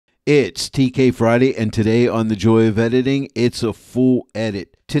It's TK Friday, and today on The Joy of Editing, it's a full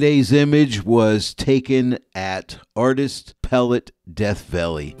edit. Today's image was taken at Artist Pellet Death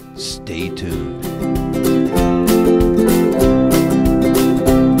Valley. Stay tuned.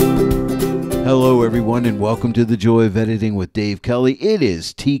 Hello everyone, and welcome to The Joy of Editing with Dave Kelly. It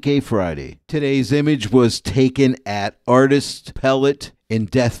is TK Friday. Today's image was taken at Artist Pellet in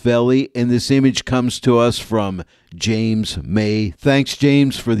Death Valley, and this image comes to us from James May. Thanks,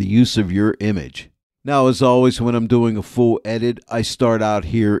 James, for the use of your image. Now, as always, when I'm doing a full edit, I start out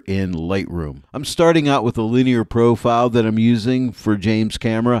here in Lightroom. I'm starting out with a linear profile that I'm using for James'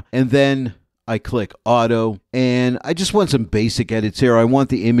 camera, and then I click Auto, and I just want some basic edits here. I want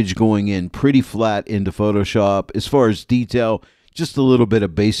the image going in pretty flat into Photoshop. As far as detail, just a little bit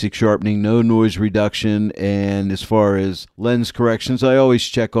of basic sharpening, no noise reduction, and as far as lens corrections, I always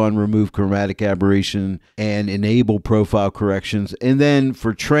check on remove chromatic aberration and enable profile corrections. And then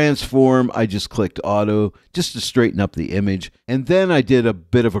for transform, I just clicked auto just to straighten up the image. And then I did a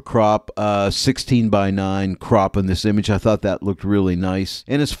bit of a crop, 16:9 crop on this image. I thought that looked really nice.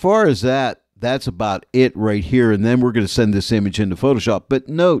 And as far as that's about it right here, and then we're going to send this image into Photoshop. But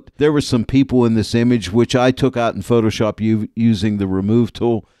note, there were some people in this image which I took out in Photoshop using the remove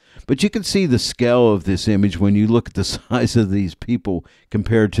tool. But you can see the scale of this image when you look at the size of these people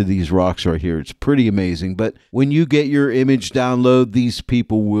compared to these rocks right here. It's pretty amazing. But when you get your image download, these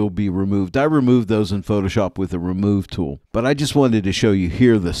people will be removed. I removed those in Photoshop with the remove tool. But I just wanted to show you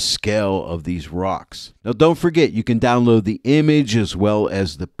here the scale of these rocks. Now don't forget, you can download the image as well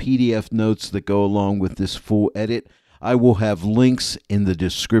as the PDF notes that go along with this full edit. I will have links in the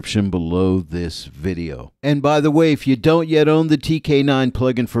description below this video. And by the way, if you don't yet own the TK9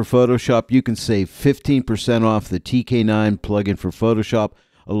 plugin for Photoshop, you can save 15% off the TK9 plugin for Photoshop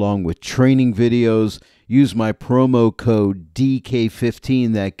along with training videos. Use my promo code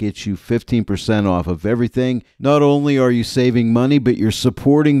DK15. That gets you 15% off of everything. Not only are you saving money, but you're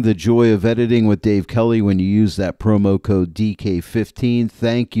supporting the joy of editing with Dave Kelly when you use that promo code DK15.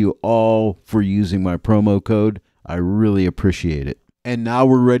 Thank you all for using my promo code. I really appreciate it. And now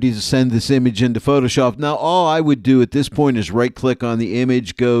we're ready to send this image into Photoshop. Now, all I would do at this point is right-click on the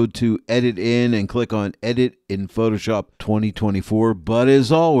image, go to Edit In, and click on Edit in Photoshop 2024. But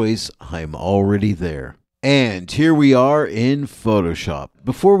as always, I'm already there. And here we are in Photoshop.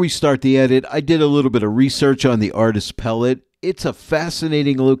 Before we start the edit, I did a little bit of research on the Artist Pellet. It's a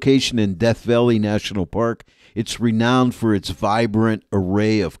fascinating location in Death Valley National Park. It's renowned for its vibrant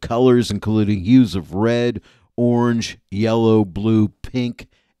array of colors, including hues of red, orange, yellow, blue, pink,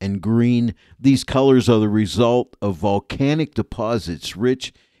 and green. These colors are the result of volcanic deposits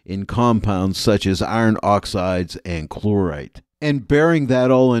rich in compounds such as iron oxides and chlorite. And bearing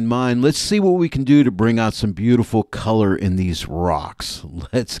that all in mind, let's see what we can do to bring out some beautiful color in these rocks.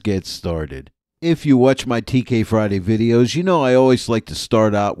 Let's get started. If you watch my TK Friday videos, you know I always like to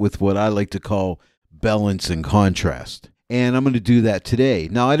start out with what I like to call balance and contrast. And I'm going to do that today.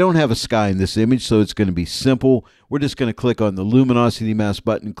 Now, I don't have a sky in this image, so it's going to be simple. We're just going to click on the Luminosity Mask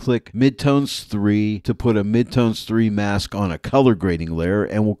button, click Midtones 3 to put a Midtones 3 mask on a color grading layer,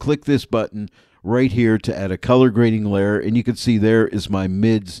 and we'll click this button right here to add a color grading layer, and you can see there is my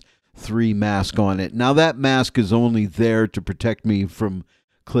Mids 3 mask on it. Now, that mask is only there to protect me from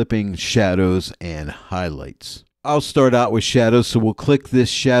clipping shadows and highlights. I'll start out with shadows, so we'll click this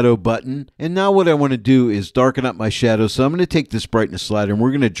shadow button. And now what I want to do is darken up my shadow. So I'm going to take this brightness slider and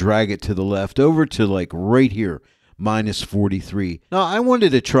we're going to drag it to the left over to like right here, -43. Now I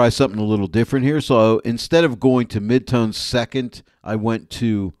wanted to try something a little different here. So instead of going to midtones second, I went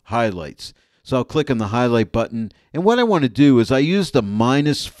to highlights. So I'll click on the highlight button, and what I want to do is I used the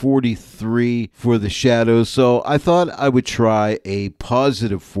 -43 for the shadows, so I thought I would try a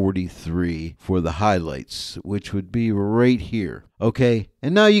 +43 for the highlights, which would be right here. Okay,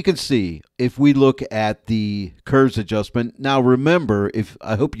 and now you can see, if we look at the curves adjustment, now remember,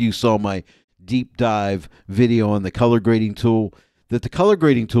 I hope you saw my deep dive video on the color grading tool, that the color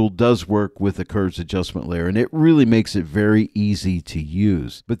grading tool does work with the curves adjustment layer, and it really makes it very easy to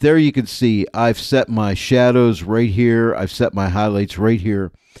use. But there you can see I've set my shadows right here, I've set my highlights right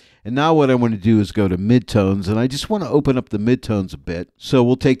here, and now what I want to do is go to midtones, and I just want to open up the midtones a bit. So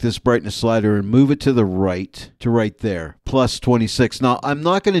we'll take this brightness slider and move it to the right, to right there, +26. Now I'm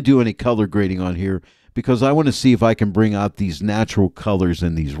not going to do any color grading on here because I want to see if I can bring out these natural colors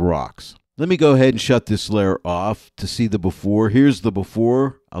in these rocks. Let me go ahead and shut this layer off to see the before. Here's the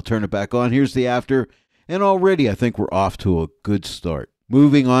before. I'll turn it back on. Here's the after. And already I think we're off to a good start.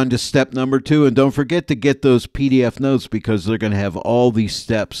 Moving on to step number 2, and don't forget to get those PDF notes because they're going to have all these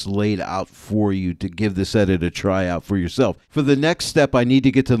steps laid out for you to give this edit a try out for yourself. For the next step, I need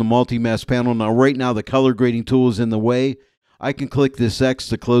to get to the multi-mask panel. Now, right now, the color grading tool is in the way. I can click this X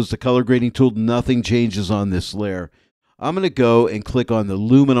to close the color grading tool. Nothing changes on this layer. I'm going to go and click on the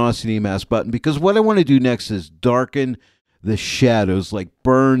luminosity mask button because what I want to do next is darken the shadows, like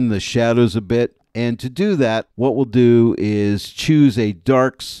burn the shadows a bit. And to do that, what we'll do is choose a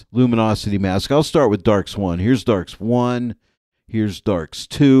darks luminosity mask. I'll start with darks 1. Here's darks 1. Here's darks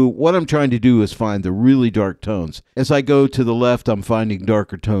 2. What I'm trying to do is find the really dark tones. As I go to the left, I'm finding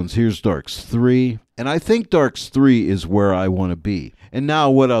darker tones. Here's darks 3. And I think darks 3 is where I want to be. And now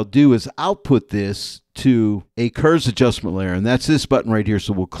what I'll do is output this to a curves adjustment layer, and that's this button right here.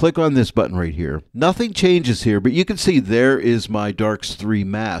 So we'll click on this button right here. Nothing changes here, but you can see there is my darks 3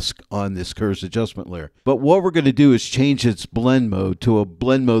 mask on this curves adjustment layer. But what we're going to do is change its blend mode to a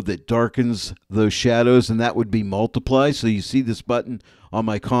blend mode that darkens those shadows, and that would be multiply. So you see this button on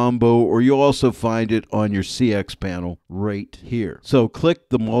my combo, or you'll also find it on your CX panel right here. So click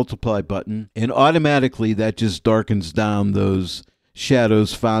the multiply button, and automatically that just darkens down those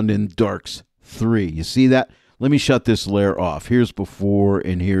shadows found in darks 3. You see that? Let me shut this layer off. Here's before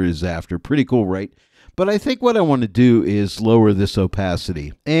and here is after. Pretty cool, right? But I think what I want to do is lower this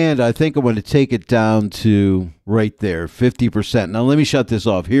opacity. And I think I want to take it down to right there, 50%. Now let me shut this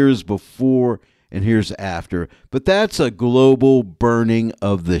off. Here's before and here's after. But that's a global burning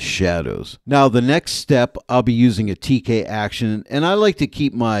of the shadows. Now the next step, I'll be using a TK action. And I like to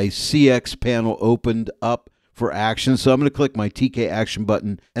keep my CX panel opened up for action. So I'm going to click my TK action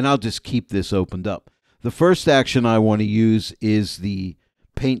button and I'll just keep this opened up. The first action I want to use is the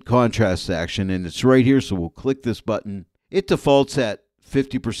paint contrast action, and it's right here. So we'll click this button. It defaults at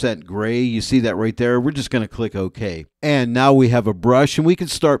 50% gray. You see that right there? We're just going to click OK. And now we have a brush and we can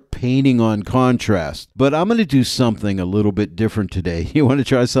start painting on contrast. But I'm going to do something a little bit different today. You want to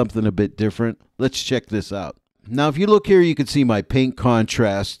try something a bit different? Let's check this out. Now, if you look here, you can see my paint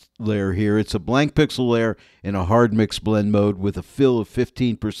contrast layer here. It's a blank pixel layer in a hard mix blend mode with a fill of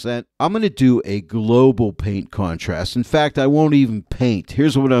 15%. I'm going to do a global paint contrast. In fact, I won't even paint.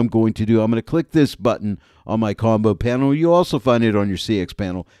 Here's what I'm going to do. I'm going to click this button on my combo panel. You also find it on your CX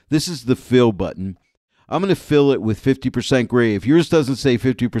panel. This is the fill button. I'm going to fill it with 50% gray. If yours doesn't say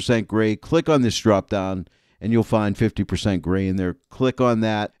 50% gray, click on this drop down and you'll find 50% gray in there. Click on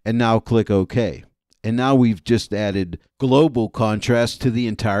that and now click OK. And now we've just added global contrast to the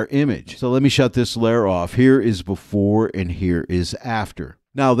entire image. So let me shut this layer off. Here is before and here is after.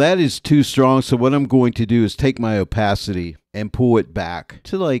 Now that is too strong, so what I'm going to do is take my opacity and pull it back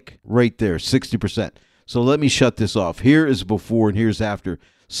to like right there, 60%. So let me shut this off. Here is before and here's after.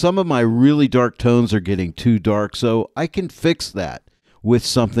 Some of my really dark tones are getting too dark, so I can fix that with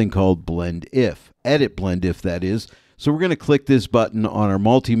something called Blend If. Edit Blend If, that is. So we're going to click this button on our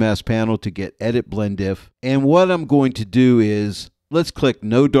multi-mask panel to get Edit Blend If. And what I'm going to do is, let's click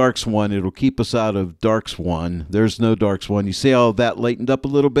No Darks 1. It'll keep us out of Darks 1. There's No Darks 1. You see how that lightened up a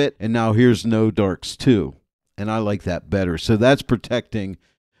little bit? And now here's No Darks 2. And I like that better. So that's protecting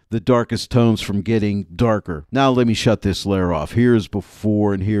the darkest tones from getting darker. Now let me shut this layer off. Here is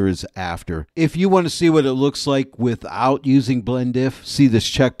before and here is after. If you want to see what it looks like without using Blend If, see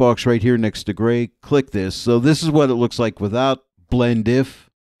this checkbox right here next to gray? Click this. So this is what it looks like without Blend If,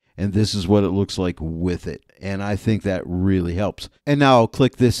 and this is what it looks like with it. And I think that really helps. And now I'll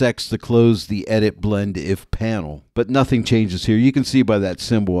click this X to close the Edit Blend If panel. But nothing changes here. You can see by that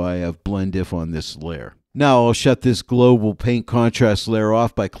symbol I have Blend If on this layer. Now I'll shut this global paint contrast layer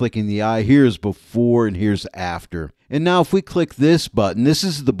off by clicking the eye. Here's before and here's after. And now if we click this button, this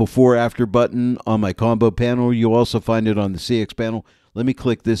is the before after button on my combo panel. You'll also find it on the CX panel. Let me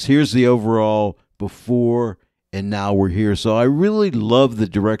click this. Here's the overall before and now we're here. So I really love the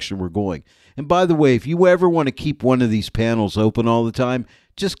direction we're going. And by the way, if you ever want to keep one of these panels open all the time,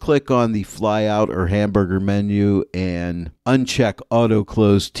 just click on the fly out or hamburger menu and uncheck auto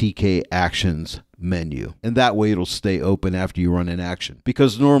close TK actions menu. And that way it'll stay open after you run an action.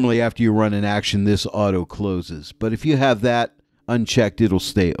 Because normally after you run an action, this auto closes. But if you have that unchecked, it'll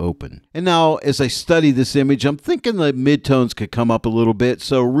stay open. And now as I study this image, I'm thinking the midtones could come up a little bit.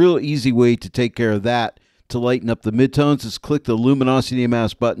 So a real easy way to take care of that, to lighten up the midtones, is click the luminosity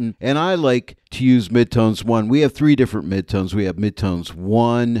mask button. And I like to use midtones 1. We have 3 different midtones. We have midtones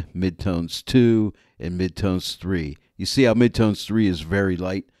 1, midtones 2, and midtones 3. You see how midtones 3 is very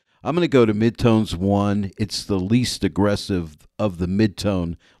light? I'm going to go to midtones 1. It's the least aggressive of the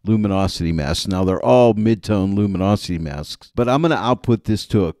midtone luminosity masks. Now, they're all midtone luminosity masks, but I'm going to output this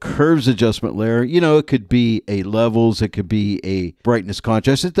to a curves adjustment layer. You know, it could be a levels, it could be a brightness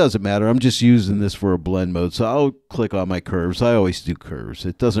contrast. It doesn't matter. I'm just using this for a blend mode, so I'll click on my curves. I always do curves.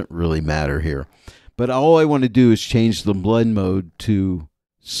 It doesn't really matter here. But all I want to do is change the blend mode to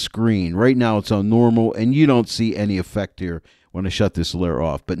screen. Right now it's on normal, and you don't see any effect here when I shut this layer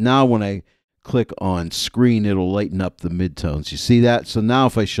off. But now when I click on screen, it'll lighten up the midtones. You see that? So now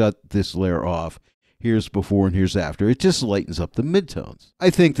if I shut this layer off, here's before and here's after. It just lightens up the midtones.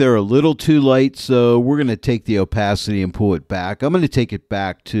 I think they're a little too light, so we're going to take the opacity and pull it back. I'm going to take it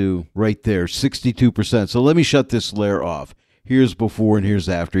back to right there, 62%. So let me shut this layer off. Here's before and here's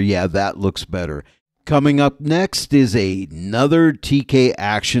after. Yeah, that looks better. Coming up next is another TK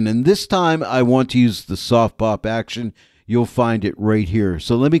action, and this time I want to use the soft pop action. You'll find it right here.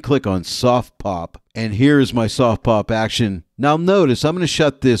 So let me click on soft pop, and here's my soft pop action. Now notice I'm going to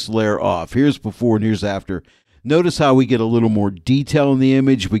shut this layer off. Here's before and here's after. Notice how we get a little more detail in the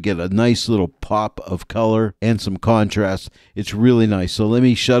image. We get a nice little pop of color and some contrast. It's really nice. So let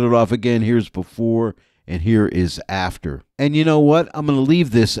me shut it off again. Here's before and here is after. And you know what? I'm going to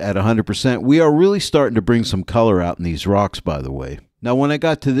leave this at 100%. We are really starting to bring some color out in these rocks, by the way. Now, when I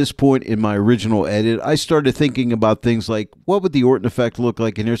got to this point in my original edit, I started thinking about things like, what would the Orton effect look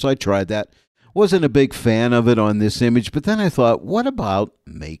like in here? So I tried that. Wasn't a big fan of it on this image, but then I thought, what about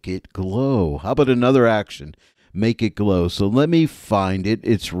make it glow? How about another action? Make it glow. So let me find it.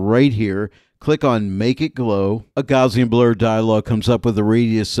 It's right here. Click on Make It Glow. A Gaussian blur dialog comes up with a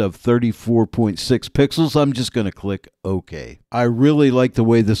radius of 34.6 pixels. I'm just going to click OK. I really like the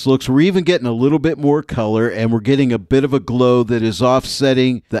way this looks. We're even getting a little bit more color, and we're getting a bit of a glow that is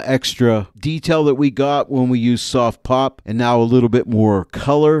offsetting the extra detail that we got when we used soft pop, and now a little bit more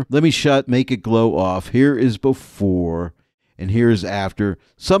color. Let me shut Make It Glow off. Here is before, and here's after.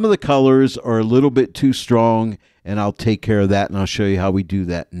 Some of the colors are a little bit too strong, and I'll take care of that, and I'll show you how we do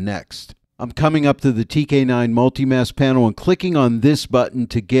that next. I'm coming up to the TK9 multi-mask panel and clicking on this button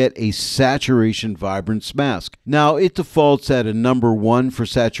to get a saturation vibrance mask. Now, it defaults at a number 1 for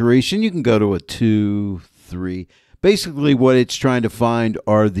saturation. You can go to a 2, 3. Basically, what it's trying to find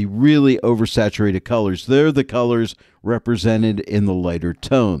are the really oversaturated colors. They're the colors represented in the lighter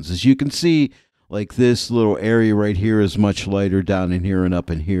tones. As you can see, like this little area right here is much lighter down in here and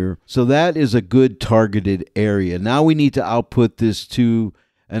up in here. So that is a good targeted area. Now we need to output this to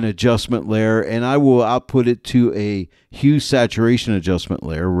an adjustment layer, and I will output it to a hue saturation adjustment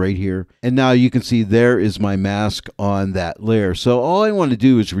layer right here. And now you can see there is my mask on that layer. So all I want to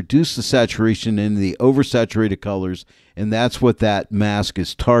do is reduce the saturation in the oversaturated colors, and that's what that mask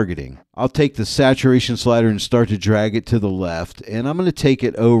is targeting. I'll take the saturation slider and start to drag it to the left, and I'm going to take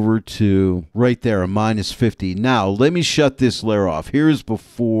it over to right there, a -50. Now let me shut this layer off. Here's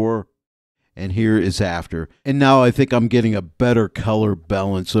before and here is after. And now I think I'm getting a better color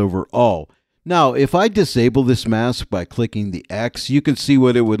balance overall. Now, if I disable this mask by clicking the X, you can see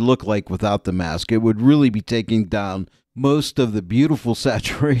what it would look like without the mask. It would really be taking down most of the beautiful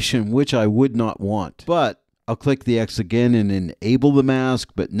saturation, which I would not want. But I'll click the X again and enable the mask,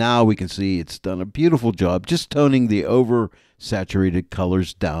 but now we can see it's done a beautiful job just toning the oversaturated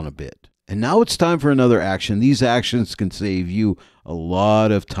colors down a bit. And now it's time for another action. These actions can save you a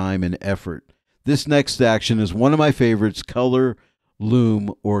lot of time and effort. This next action is one of my favorites, Color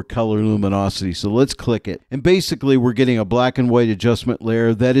Loom or Color Luminosity. So let's click it. And basically we're getting a black and white adjustment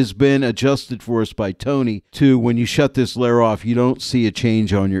layer that has been adjusted for us by Tony to when you shut this layer off, you don't see a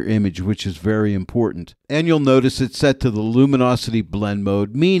change on your image, which is very important. And you'll notice it's set to the luminosity blend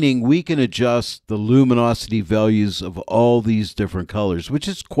mode, meaning we can adjust the luminosity values of all these different colors, which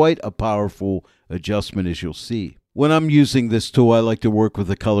is quite a powerful adjustment, as you'll see. When I'm using this tool, I like to work with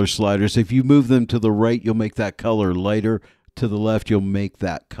the color sliders. If you move them to the right, you'll make that color lighter. To the left, you'll make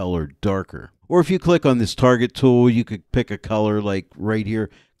that color darker. Or if you click on this target tool, you could pick a color like right here.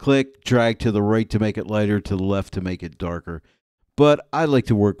 Click, drag to the right to make it lighter, to the left to make it darker. But I like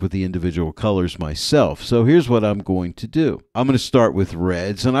to work with the individual colors myself. So here's what I'm going to do. I'm going to start with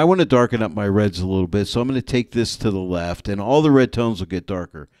reds, and I want to darken up my reds a little bit. So I'm going to take this to the left, and all the red tones will get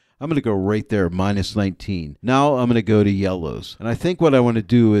darker. I'm going to go right there, -19. Now I'm going to go to yellows. And I think what I want to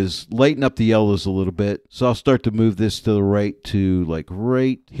do is lighten up the yellows a little bit. So I'll start to move this to the right to like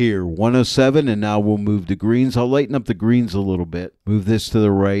right here, 107. And now we'll move to greens. I'll lighten up the greens a little bit. Move this to the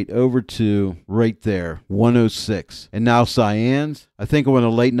right over to right there, 106. And now cyans. I think I want to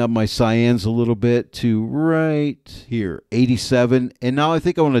lighten up my cyans a little bit to right here, 87. And now I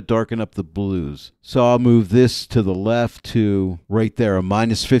think I want to darken up the blues. So I'll move this to the left to right there, a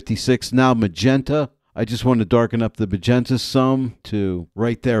 -50. 56. Now magenta. I just want to darken up the magenta some to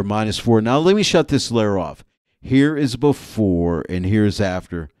right there, -4. Now let me shut this layer off. Here is before and here's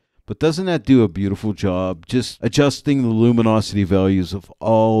after. But doesn't that do a beautiful job just adjusting the luminosity values of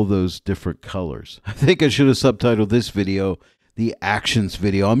all those different colors? I think I should have subtitled this video the actions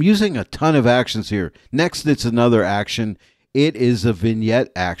video. I'm using a ton of actions here. Next, it's another action. It is a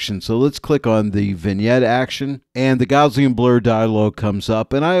vignette action. So let's click on the vignette action and the Gaussian blur dialog comes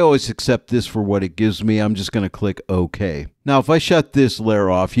up, and I always accept this for what it gives me. I'm just going to click OK. Now, if I shut this layer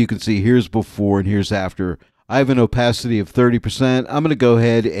off, you can see here's before and here's after. I have an opacity of 30%. I'm going to go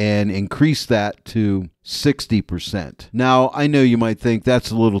ahead and increase that to 60%. Now, I know you might think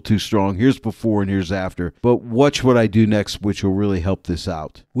that's a little too strong. Here's before and here's after. But watch what I do next, which will really help this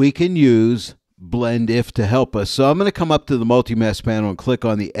out. We can use Blend If to help us. So I'm going to come up to the multi-mask panel and click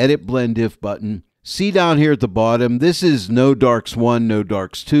on the Edit Blend If button. See down here at the bottom, this is no darks 1, no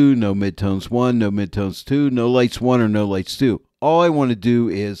darks 2, no midtones 1, no midtones 2, no lights 1, or no lights 2. All I want to do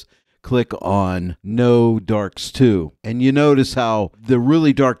is click on no darks 2. And you notice how the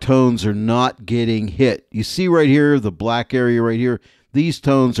really dark tones are not getting hit. You see right here, the black area right here, these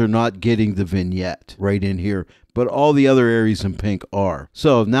tones are not getting the vignette right in here, but all the other areas in pink are.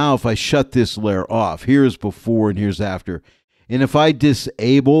 So now if I shut this layer off, here's before and here's after. And if I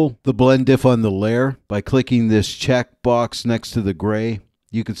disable the blend if on the layer by clicking this check box next to the gray,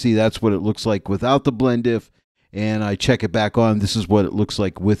 you can see that's what it looks like without the blend if. And I check it back on, this is what it looks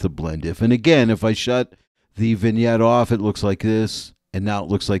like with the blend if. And again, if I shut the vignette off, it looks like this, and now it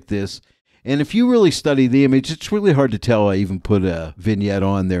looks like this. And if you really study the image, it's really hard to tell I even put a vignette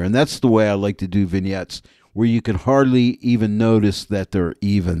on there. And that's the way I like to do vignettes, where you can hardly even notice that they're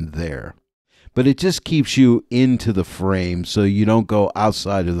even there. But it just keeps you into the frame so you don't go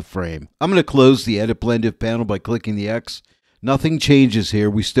outside of the frame. I'm going to close the Edit Blend If panel by clicking the X. Nothing changes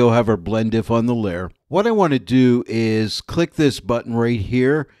here. We still have our blend if on the layer. What I want to do is click this button right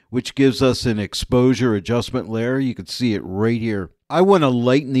here, which gives us an exposure adjustment layer. You can see it right here. I want to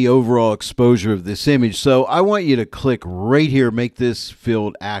lighten the overall exposure of this image. So I want you to click right here, make this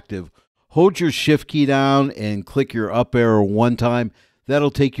field active. Hold your shift key down and click your up arrow one time.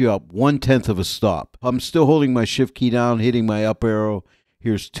 That'll take you up 1/10 of a stop. I'm still holding my shift key down, hitting my up arrow.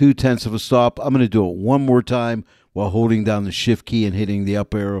 Here's 2/10 of a stop. I'm going to do it one more time while holding down the shift key and hitting the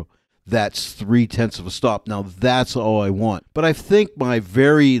up arrow. That's 3/10 of a stop. Now that's all I want. But I think my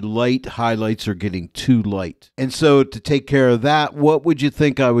very light highlights are getting too light. And so to take care of that, what would you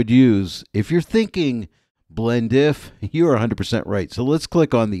think I would use? If you're thinking blend if, you are 100% right. So let's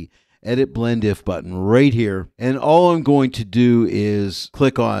click on the Edit Blend If button right here. And all I'm going to do is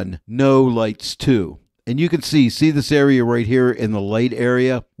click on No Lights 2. And you can see this area right here in the light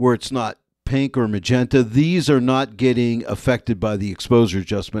area where it's not pink or magenta. These are not getting affected by the exposure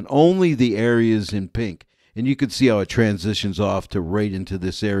adjustment, only the areas in pink. And you can see how it transitions off to right into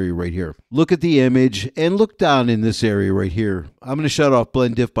this area right here. Look at the image and look down in this area right here. I'm going to shut off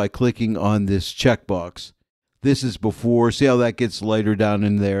Blend If by clicking on this checkbox. This is before. See how that gets lighter down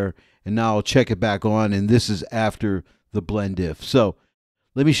in there? And now I'll check it back on, and this is after the blend if. So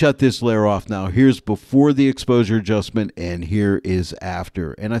let me shut this layer off now. Here's before the exposure adjustment, and here is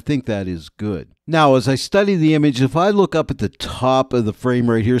after. And I think that is good. Now, as I study the image, if I look up at the top of the frame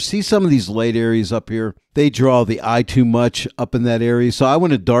right here, see some of these light areas up here? They draw the eye too much up in that area, so I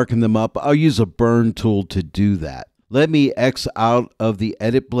want to darken them up. I'll use a burn tool to do that. Let me X out of the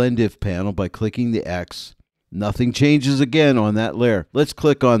Edit Blend If panel by clicking the X. Nothing changes again on that layer. Let's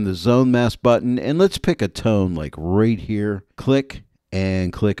click on the Zone Mask button, and let's pick a tone like right here. Click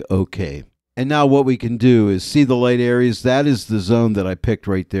and click OK. And now what we can do is see the light areas. That is the zone that I picked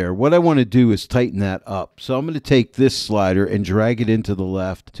right there. What I want to do is tighten that up. So I'm going to take this slider and drag it into the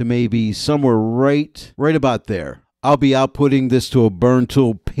left to maybe somewhere right about there. I'll be outputting this to a burn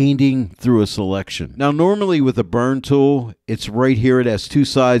tool, painting through a selection. Now, normally with a burn tool, it's right here. It has two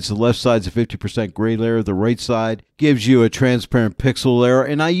sides. The left side's a 50% gray layer. The right side gives you a transparent pixel layer,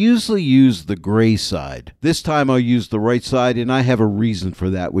 and I usually use the gray side. This time I'll use the right side, and I have a reason for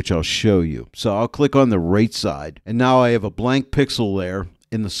that, which I'll show you. So I'll click on the right side, and now I have a blank pixel layer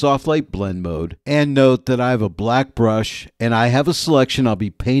in the soft light blend mode. And note that I have a black brush and I have a selection. I'll be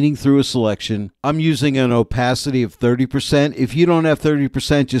painting through a selection. I'm using an opacity of 30%. If you don't have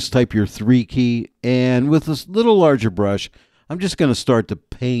 30%, just type your 3 key. And with a little larger brush, I'm just going to start to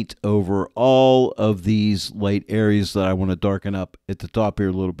paint over all of these light areas that I want to darken up at the top here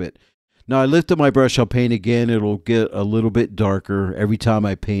a little bit. Now I lifted my brush, I'll paint again. It'll get a little bit darker every time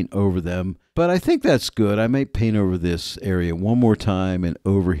I paint over them. But I think that's good. I might paint over this area one more time and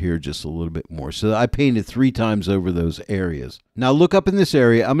over here just a little bit more. So I painted 3 times over those areas. Now look up in this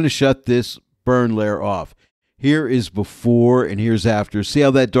area. I'm going to shut this burn layer off. Here is before and here's after. See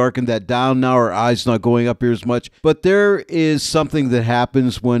how that darkened that down? Now our eye's not going up here as much. But there is something that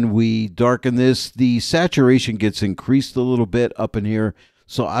happens when we darken this. The saturation gets increased a little bit up in here.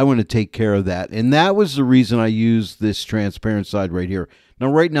 So I want to take care of that. And that was the reason I used this transparent side right here.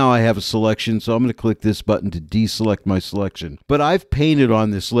 Now right now I have a selection, so I'm going to click this button to deselect my selection. But I've painted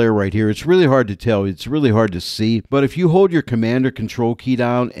on this layer right here. It's really hard to tell. It's really hard to see. But if you hold your Command or Control key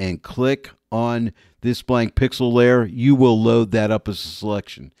down and click on this blank pixel layer, you will load that up as a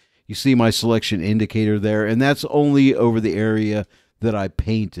selection. You see my selection indicator there, and that's only over the area that I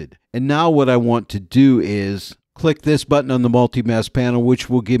painted. And now what I want to do is click this button on the multi-mask panel,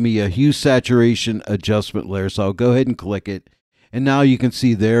 which will give me a hue saturation adjustment layer. So I'll go ahead and click it. And now you can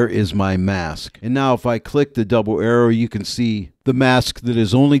see there is my mask. And now if I click the double arrow, you can see the mask that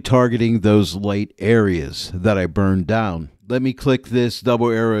is only targeting those light areas that I burned down. Let me click this double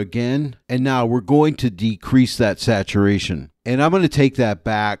arrow again. And now we're going to decrease that saturation. And I'm going to take that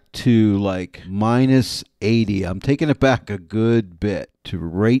back to like -80. I'm taking it back a good bit to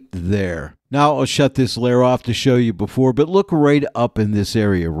right there. Now I'll shut this layer off to show you before, but look right up in this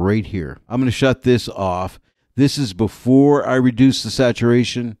area right here. I'm going to shut this off. This is before I reduce the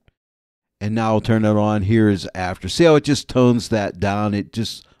saturation, and now I'll turn it on. Here is after. See how it just tones that down? It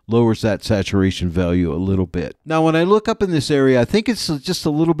just lowers that saturation value a little bit. Now when I look up in this area, I think it's just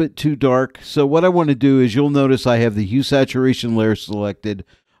a little bit too dark. So what I want to do is, you'll notice I have the hue saturation layer selected.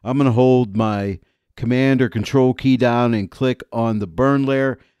 I'm going to hold my Command or Control key down and click on the burn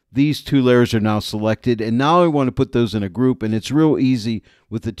layer. These 2 layers are now selected, and now I want to put those in a group, and it's real easy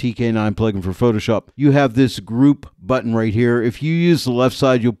with the TK9 plugin for Photoshop. You have this group button right here. If you use the left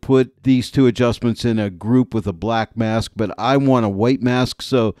side, you'll put these 2 adjustments in a group with a black mask, but I want a white mask,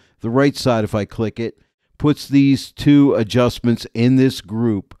 so the right side, if I click it, puts these 2 adjustments in this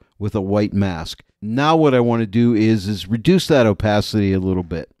group with a white mask. Now what I want to do is reduce that opacity a little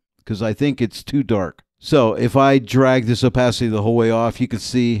bit, because I think it's too dark. So if I drag this opacity the whole way off, you can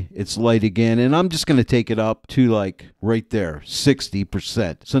see it's light again. And I'm just going to take it up to like right there,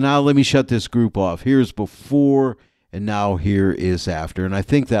 60%. So now let me shut this group off. Here's before, and now here is after. And I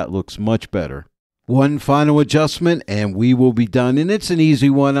think that looks much better. One final adjustment and we will be done. And it's an easy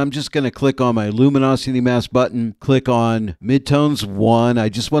one. I'm just going to click on my luminosity mask button, click on midtones 1. I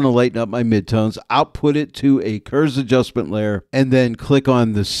just want to lighten up my midtones, output it to a curves adjustment layer, and then click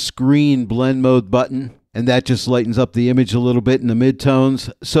on the screen blend mode button. And that just lightens up the image a little bit in the midtones.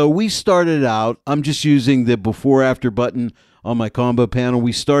 So we started out, I'm just using the before after button on my combo panel.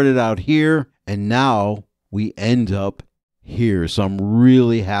 We started out here and now we end up here. So I'm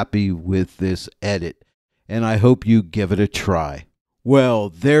really happy with this edit and I hope you give it a try. Well,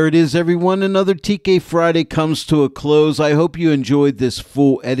 there it is, everyone. Another TK Friday comes to a close. I hope you enjoyed this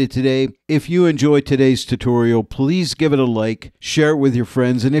full edit today. If you enjoyed today's tutorial, please give it a like, share it with your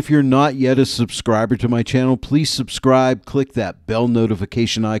friends, and if you're not yet a subscriber to my channel, please subscribe, click that bell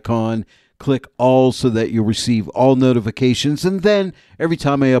notification icon, click all so that you'll receive all notifications, and then every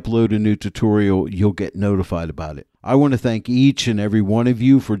time I upload a new tutorial, you'll get notified about it. I want to thank each and every one of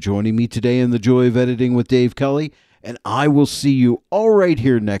you for joining me today in the Joy of Editing with Dave Kelly, and I will see you all right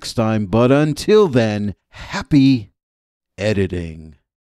here next time. But until then, happy editing.